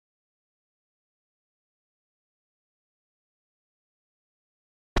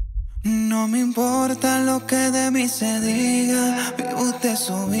No me importa lo que de mí se diga, vive usted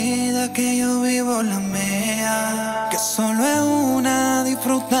su vida, que yo vivo la mía. Que solo es una,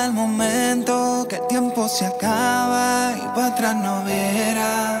 disfruta el momento, que el tiempo se acaba y para atrás no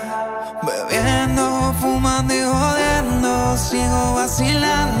verá. Bebiendo, fumando y jodiendo, sigo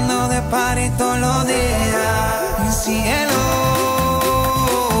vacilando de party todos los días. Mi cielo.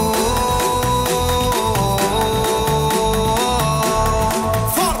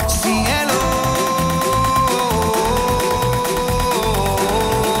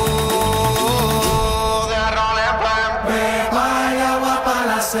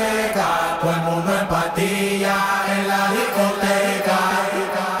 Seca, todo el mundo en patilla en la discoteca.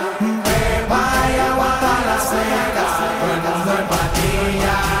 Pepa y agua para la seca, todo el mundo en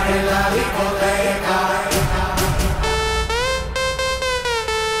patilla en la discoteca.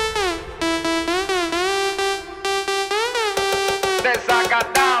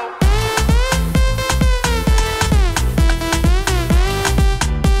 Desacatao.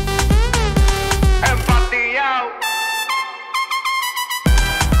 Empatillao.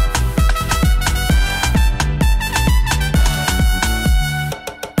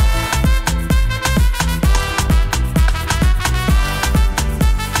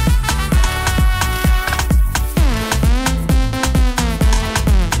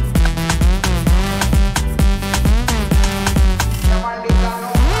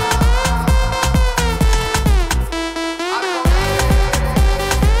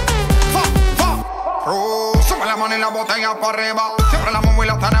 La botella para arriba, siempre la móvil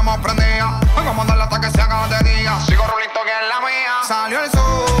la tenemos prendida. Vamos a mandarla hasta que se haga de día. Sigo rulito que es la mía. Salió el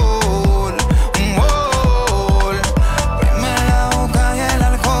sol, un gol. Prime la boca y el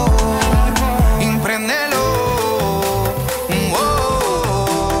alcohol. Impréndelo, un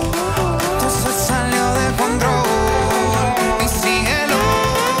gol. Todo se salió de control. Y síguelo.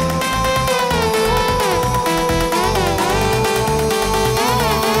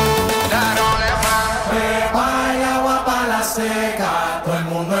 Seca, todo el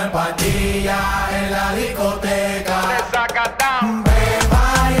mundo en patilla en la discoteca. Desacatao.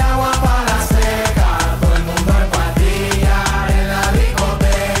 Pepa y agua para la seca, todo el mundo en patilla en la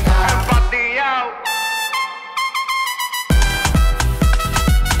discoteca. Empatillao.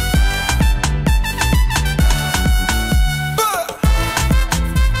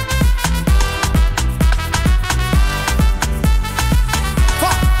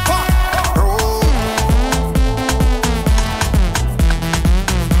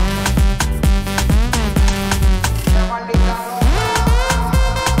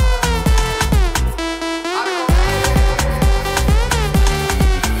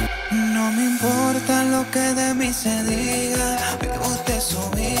 Que de mí se diga, vive usted su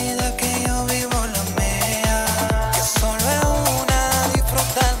vida, que yo vivo la mía. Que solo es una,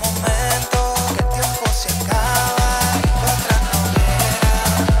 disfruta el momento, que el tiempo se acaba y para atrás no verá.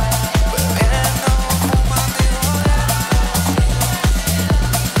 Bebiendo, fumando y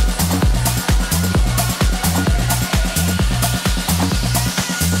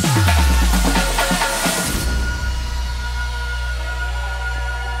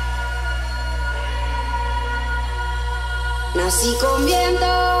Nací con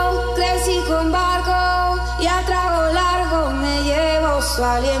viento, crecí con barco y a trago largo me llevo su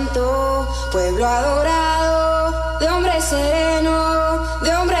aliento. Pueblo adorado, de hombre sereno,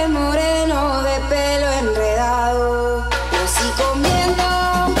 de hombre moreno, de pelo enredado. Nací con viento,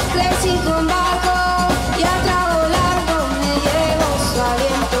 crecí con barco y a trago largo me llevo su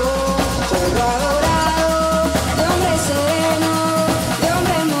aliento. Pueblo adorado, de hombre sereno, de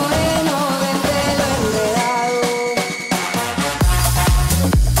hombre moreno, de pelo enredado.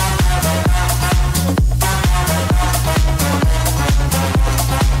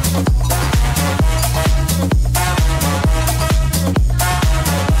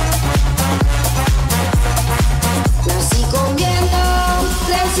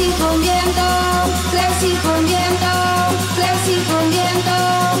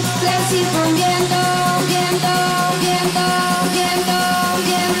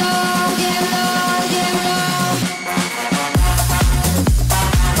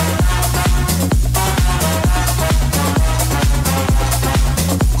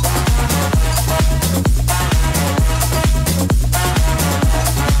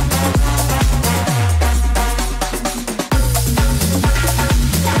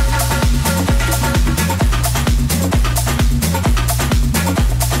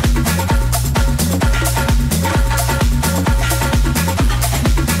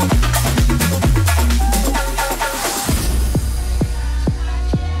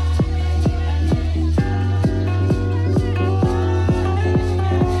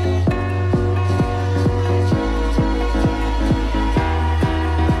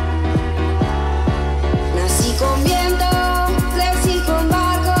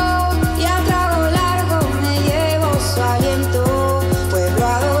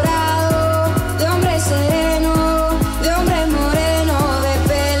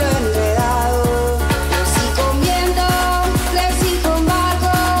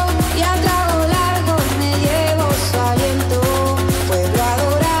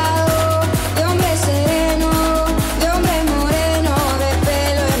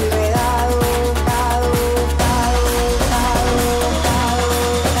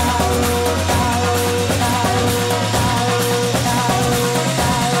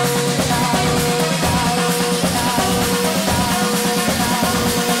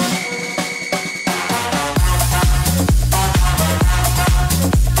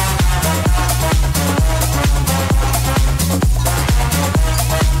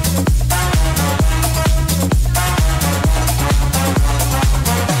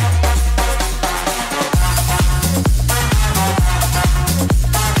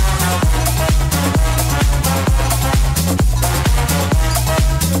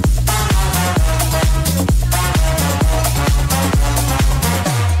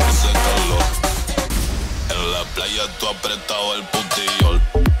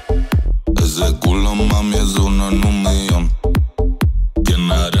 culo, mami, es uno en un millón.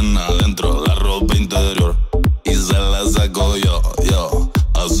 Tiene arena adentro, la ropa interior. Y se la saco yo.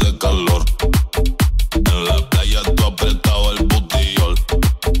 Hace calor. En la playa tú apretado el botillol.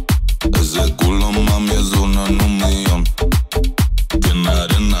 Ese culo, mami, es uno en un millón. Tiene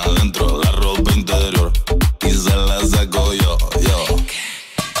arena adentro, la ropa interior. Y se la saco yo.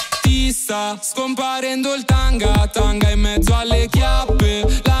 Ti sta scomparendo il tanga in mezzo alle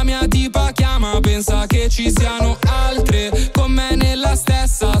chiappe. La mia tipa chiama, pensa che ci siano altre con me nella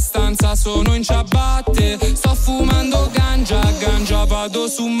stessa stanza, sono in ciabatte. Sto fumando ganja, vado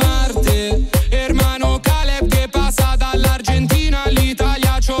su Marte. Hermano Caleb che passa dall'Argentina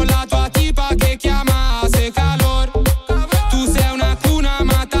all'Italia. C'ho la tua tipa che chiama Hace Calor. Tu sei una cuna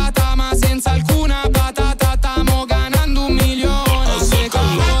matata ma senza alcuna patata. Stiamo ganando 1 milione. Hace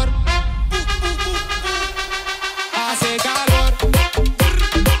calor. Hace calor.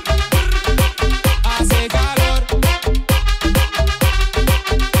 Hace calor.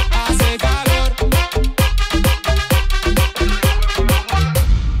 Hace calor.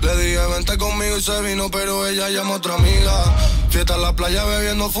 Le dije vente conmigo y se vino, pero ella llama a otra amiga. Fiesta en la playa,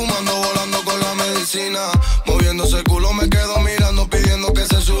 bebiendo, fumando, volando con la medicina. Moviéndose el culo me quedo mirando, pidiendo que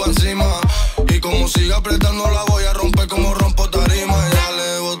se suba encima. Y como siga apretando la voy a romper como rompo tarima. Ya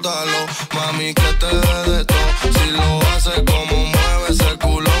le botalo, mami, que te dé de todo. Si lo hace como mueve ese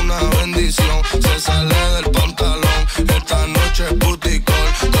culo, una bendición. Se sale del pantalón, esta noche es puticol.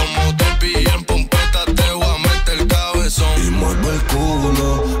 Como te pillé en pompeta, te voy a meter el cabezón. Y mueve el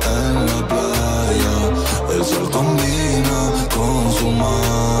culo en la playa. El sol combina con su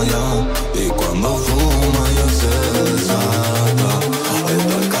malla. Y cuando fuma ya se desata.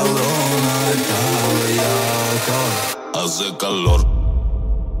 Esta cabrona está bellaca. Hace calor.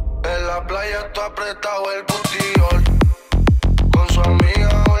 En la playa está apretado el botillol. Con su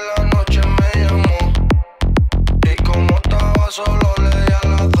amiga hoy la noche me llamó. Y como estaba solo le di a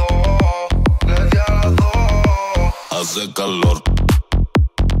las 2. Le di a las 2. Hace calor.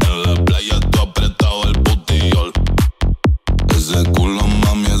 En la playa tú apretado el botillol. Ese culo,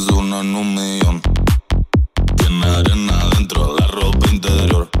 mami, es uno en un millón. Tiene arena adentro, la ropa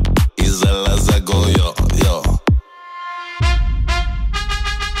interior. Y se la saco yo.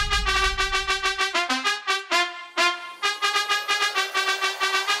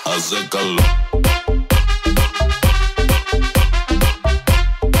 Hace calor.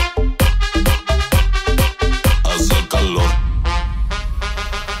 Hace calor.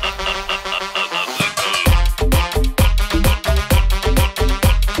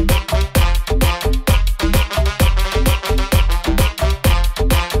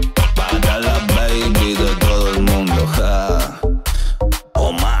 Para la baby de todo el mundo, ja.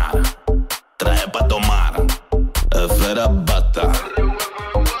 Omar, trae pa' tomar. Esfera bata.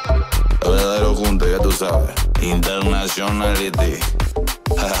 Verdadero junto, ya tú sabes. Internationality.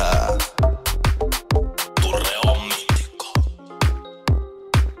 Jaja. Tu reo místico.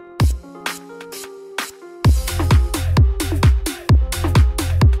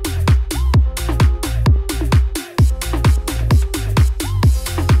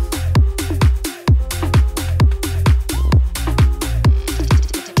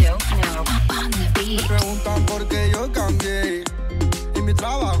 Me preguntan por qué yo cambié y mi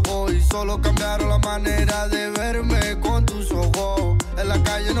trabajo, y solo cambiaron la manera de verme con tus ojos. En la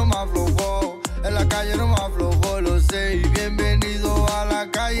calle no me aflojó, en la calle no me aflojó, lo sé. Y bienvenido a la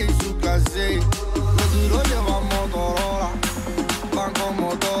calle y su clase. Lo duro lleva Motorola,